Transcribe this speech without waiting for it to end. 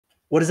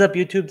What is up,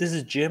 YouTube? This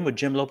is Jim with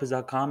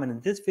JimLopez.com, and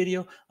in this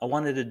video, I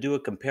wanted to do a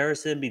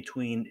comparison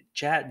between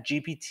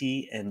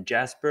ChatGPT and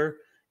Jasper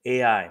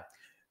AI.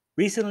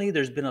 Recently,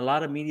 there's been a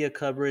lot of media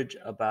coverage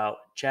about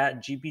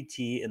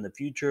ChatGPT and the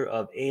future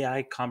of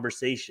AI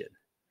conversation.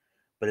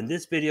 But in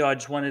this video, I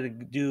just wanted to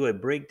do a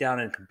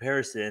breakdown and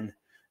comparison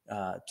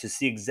to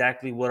see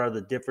exactly what are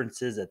the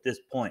differences at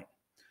this point.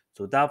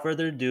 So without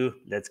further ado,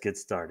 let's get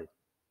started.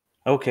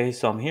 Okay,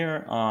 so I'm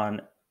here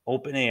on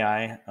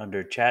OpenAI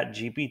under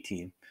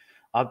ChatGPT,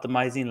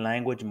 optimizing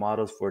language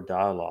models for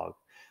dialogue.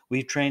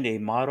 We've trained a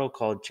model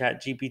called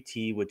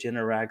ChatGPT, which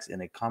interacts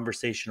in a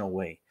conversational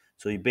way.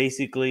 So you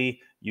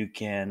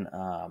can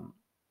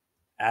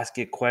ask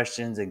it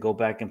questions and go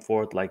back and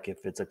forth like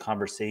if it's a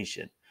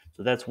conversation.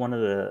 So that's one of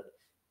the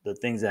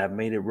things that have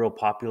made it real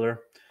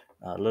popular.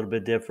 A little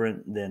bit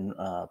different than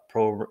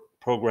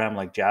program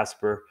like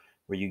Jasper,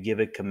 where you give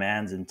it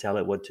commands and tell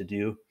it what to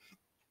do.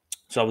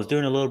 So I was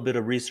doing a little bit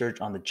of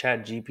research on the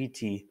Chat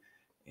GPT,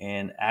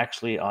 and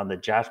actually on the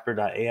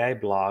Jasper.ai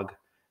blog,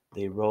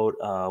 they wrote,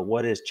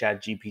 "What is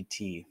Chat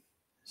GPT?"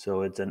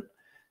 So it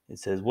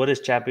says, "What is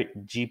Chat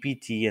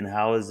GPT and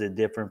how is it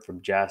different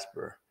from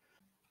Jasper?"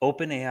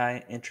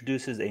 OpenAI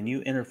introduces a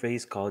new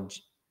interface called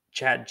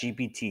Chat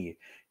GPT.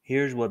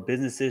 Here's what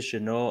businesses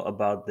should know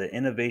about the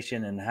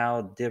innovation and how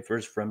it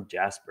differs from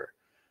Jasper.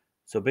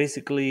 So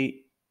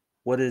basically,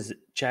 what is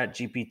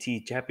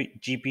ChatGPT?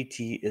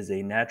 ChatGPT is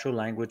a natural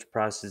language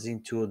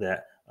processing tool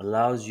that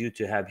allows you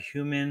to have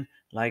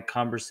human-like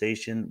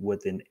conversation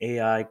with an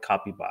AI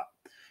copybot.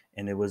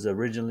 And it was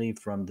originally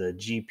from the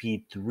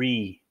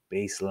GP3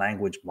 based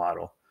language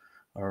model.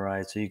 All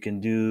right, so you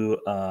can do.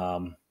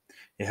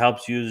 It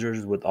helps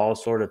users with all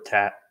sort of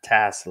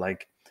tasks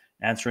like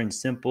answering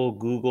simple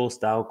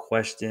Google-style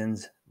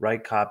questions,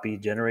 write copy,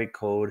 generate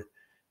code,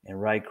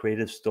 and write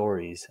creative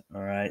stories.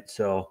 All right,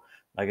 so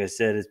like I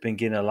said, it's been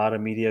getting a lot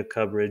of media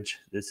coverage.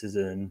 This is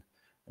an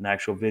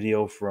actual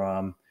video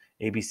from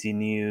ABC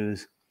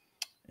News.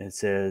 It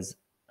says,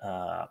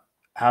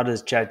 how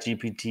does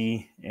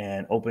ChatGPT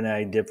and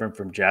OpenAI different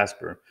from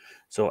Jasper?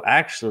 So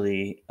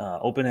actually,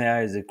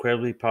 OpenAI is an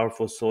incredibly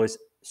powerful source,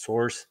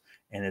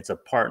 and it's a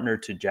partner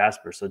to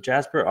Jasper. So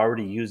Jasper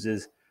already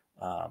uses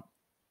um,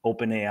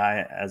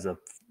 OpenAI as a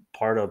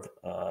part of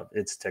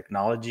its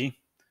technology.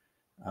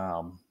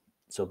 Um,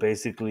 so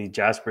basically,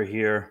 Jasper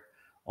here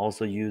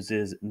also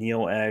uses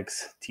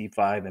NeoX,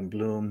 T5, and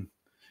Bloom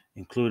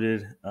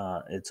included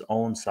its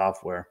own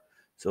software.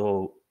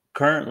 So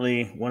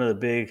currently, one of the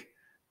big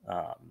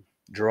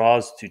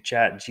draws to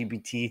Chat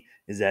GPT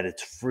is that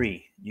it's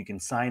free. You can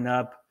sign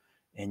up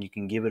and you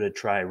can give it a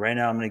try. Right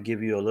now, I'm going to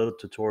give you a little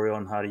tutorial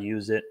on how to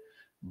use it.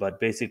 But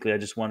basically, I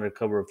just wanted to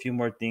cover a few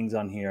more things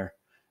on here.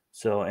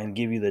 So, and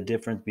give you the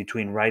difference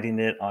between writing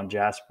it on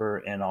Jasper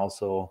and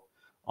also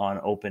on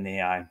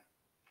OpenAI.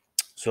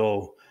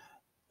 So,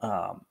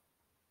 um,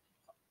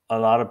 a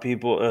lot of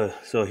people,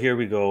 so here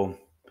we go.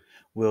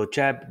 Will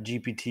Chat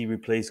GPT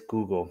replace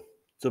Google?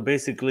 So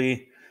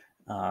basically,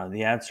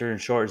 the answer in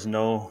short is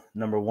no.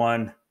 Number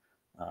one,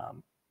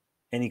 um,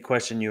 any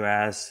question you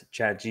ask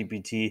Chat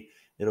GPT,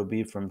 it'll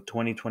be from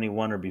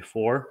 2021 or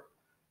before.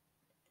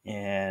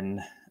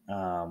 And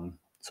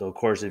so, of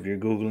course, if you're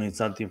Googling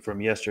something from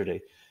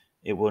yesterday,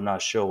 it will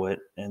not show it.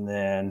 And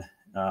then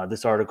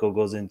this article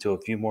goes into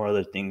a few more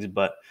other things,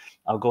 but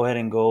I'll go ahead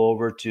and go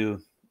over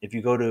to, if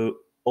you go to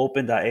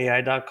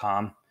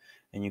open.ai.com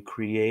and you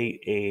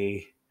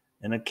create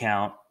an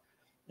account,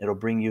 it'll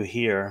bring you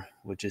here,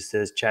 which it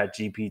says Chat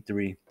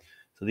GP3.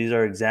 So these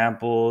are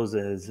examples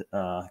as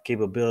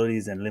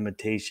capabilities and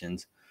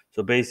limitations.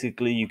 So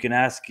basically, you can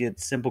ask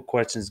it simple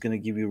questions, it's going to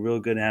give you real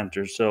good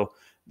answers. So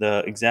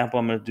the example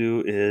I'm going to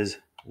do is,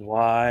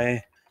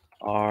 why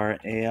are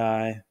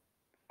AI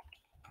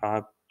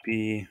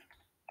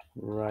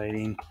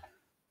copywriting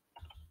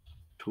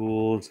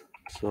tools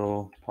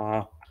so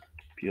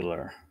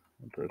popular?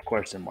 I'll put a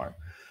question mark.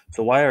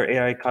 So why are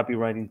AI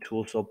copywriting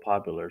tools so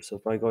popular? So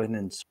if I go ahead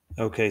and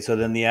okay, so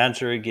then the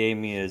answer it gave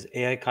me is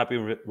AI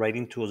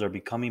copywriting tools are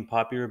becoming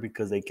popular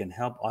because they can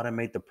help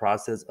automate the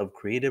process of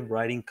creative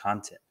written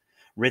content,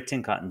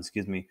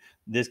 excuse me.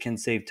 This can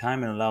save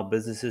time and allow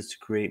businesses to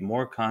create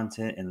more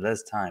content in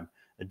less time.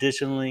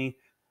 Additionally,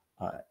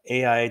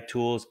 AI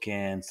tools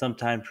can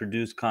sometimes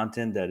produce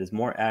content that is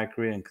more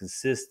accurate and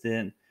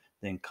consistent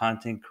than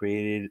content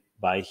created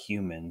by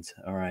humans.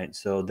 All right.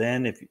 So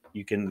then if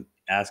you can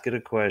ask it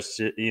a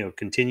question,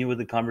 continue with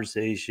the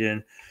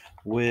conversation.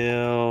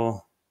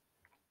 Will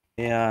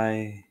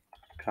AI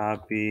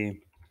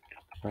copywriting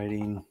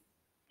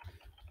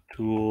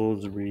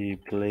tools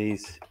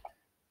replace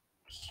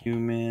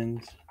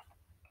humans?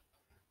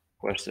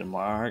 Question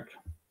mark.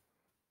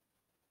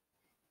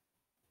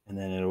 And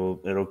then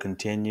it'll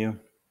continue.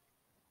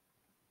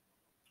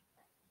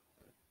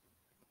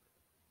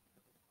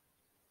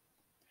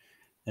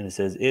 And it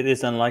says it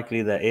is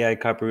unlikely that AI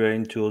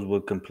copywriting tools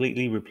will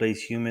completely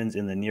replace humans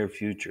in the near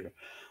future.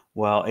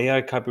 While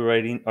AI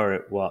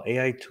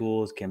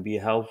tools can be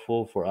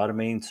helpful for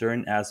automating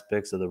certain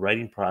aspects of the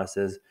writing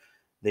process,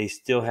 they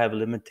still have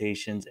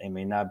limitations and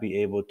may not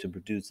be able to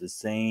produce the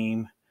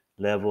same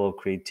level of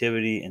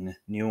creativity and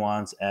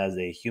nuance as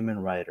a human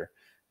writer.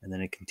 And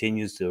then it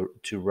continues to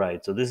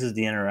write. So this is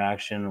the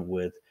interaction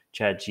with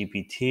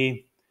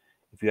ChatGPT.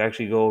 If you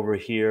actually go over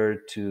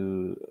here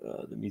to,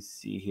 let me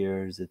see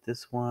here, is it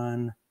this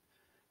one?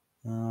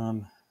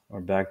 Um, or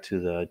back to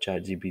the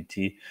chat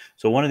GPT.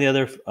 So one of the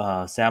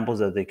other samples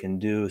that they can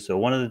do. So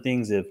one of the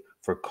things, if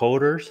for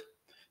coders,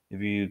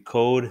 if you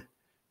code,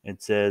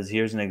 it says,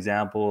 here's an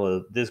example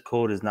of this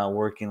code is not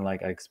working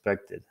like I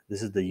expected.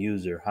 This is the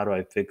user. How do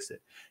I fix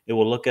it? It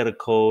will look at a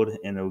code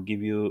and it will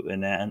give you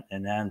an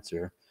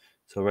answer.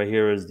 So right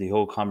here is the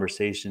whole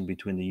conversation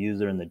between the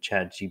user and the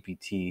chat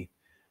GPT.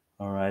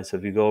 All right. So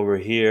if you go over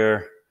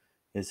here,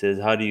 it says,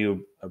 how do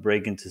you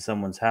break into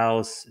someone's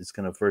house? It's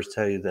going to first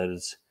tell you that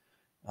it's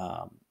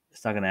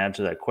not going to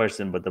answer that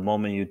question. But the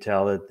moment you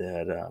tell it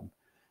that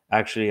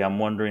actually I'm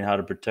wondering how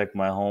to protect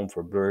my home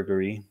for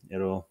burglary,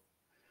 it'll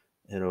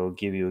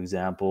give you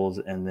examples.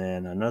 And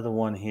then another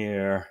one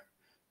here,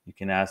 you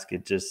can ask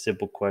it just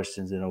simple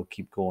questions and it'll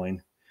keep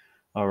going.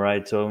 All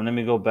right. So let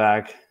me go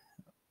back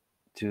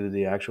to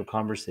the actual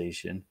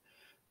conversation.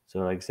 So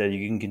like I said,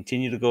 you can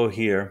continue to go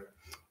here.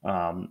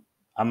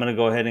 I'm going to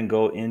go ahead and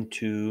go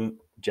into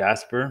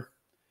Jasper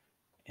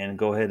and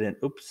go ahead and,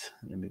 oops,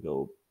 let me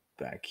go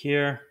back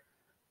here.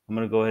 I'm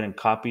going to go ahead and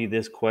copy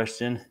this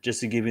question just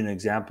to give you an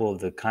example of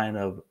the kind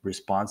of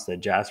response that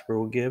Jasper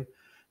will give.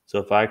 So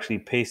if I actually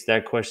paste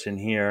that question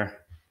here,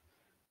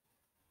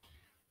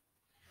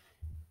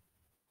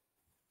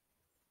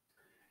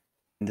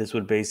 this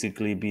would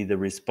basically be the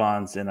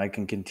response, and I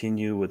can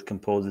continue with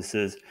compose. It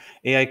says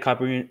AI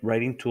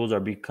copywriting tools are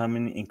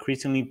becoming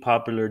increasingly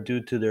popular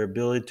due to their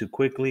ability to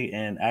quickly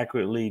and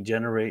accurately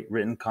generate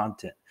written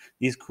content.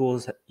 These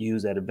tools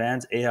use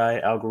advanced AI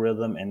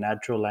algorithm and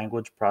natural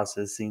language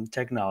processing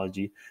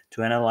technology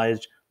to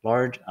analyze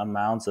large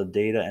amounts of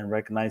data and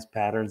recognize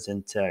patterns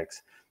in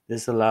text.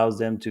 This allows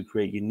them to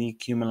create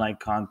unique human-like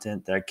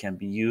content that can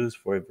be used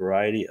for a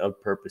variety of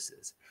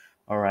purposes.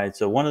 All right.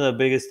 So one of the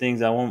biggest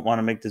things, I won't want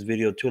to make this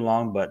video too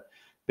long, but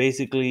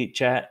basically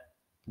Chat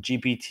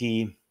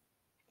GPT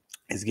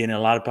is getting a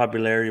lot of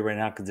popularity right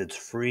now because it's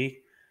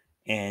free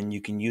and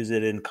you can use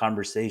it in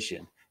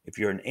conversation. If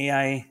you're an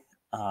AI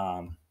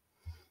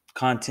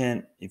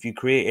content, if you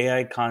create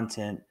AI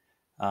content,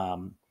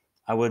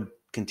 I would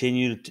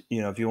continue to,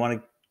 if you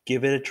want to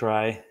give it a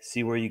try,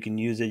 see where you can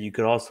use it. You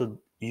could also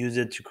use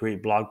it to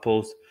create blog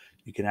posts.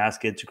 You can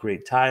ask it to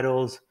create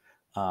titles.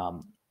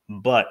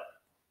 But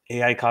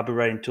AI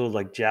copywriting tools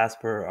like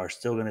Jasper are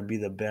still going to be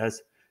the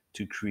best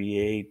to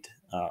create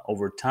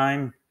over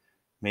time.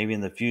 Maybe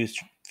in the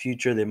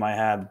future, they might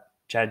have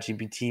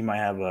ChatGPT might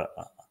have a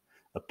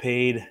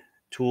paid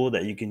tool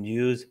that you can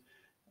use.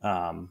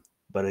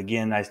 But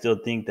again, I still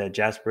think that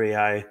Jasper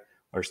AI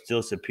are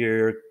still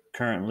superior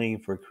currently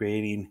for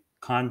creating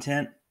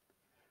content.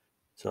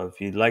 So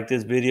if you like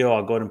this video,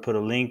 I'll go ahead and put a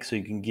link so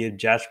you can give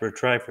Jasper a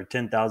try for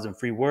 10,000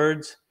 free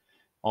words.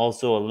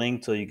 Also a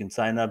link so you can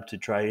sign up to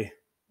try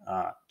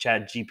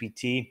Chat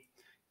GPT.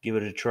 Give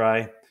it a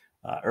try.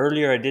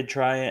 Earlier I did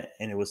try it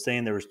and it was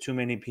saying there was too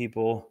many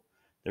people.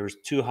 There was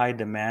too high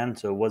demand,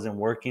 so it wasn't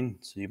working.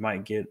 So you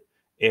might get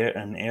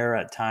an error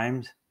at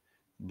times.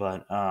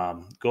 But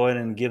go ahead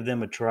and give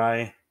them a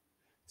try.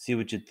 See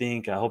what you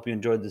think. I hope you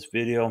enjoyed this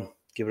video.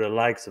 Give it a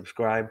like,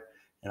 subscribe,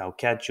 and I'll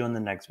catch you in the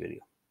next video.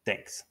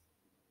 Thanks.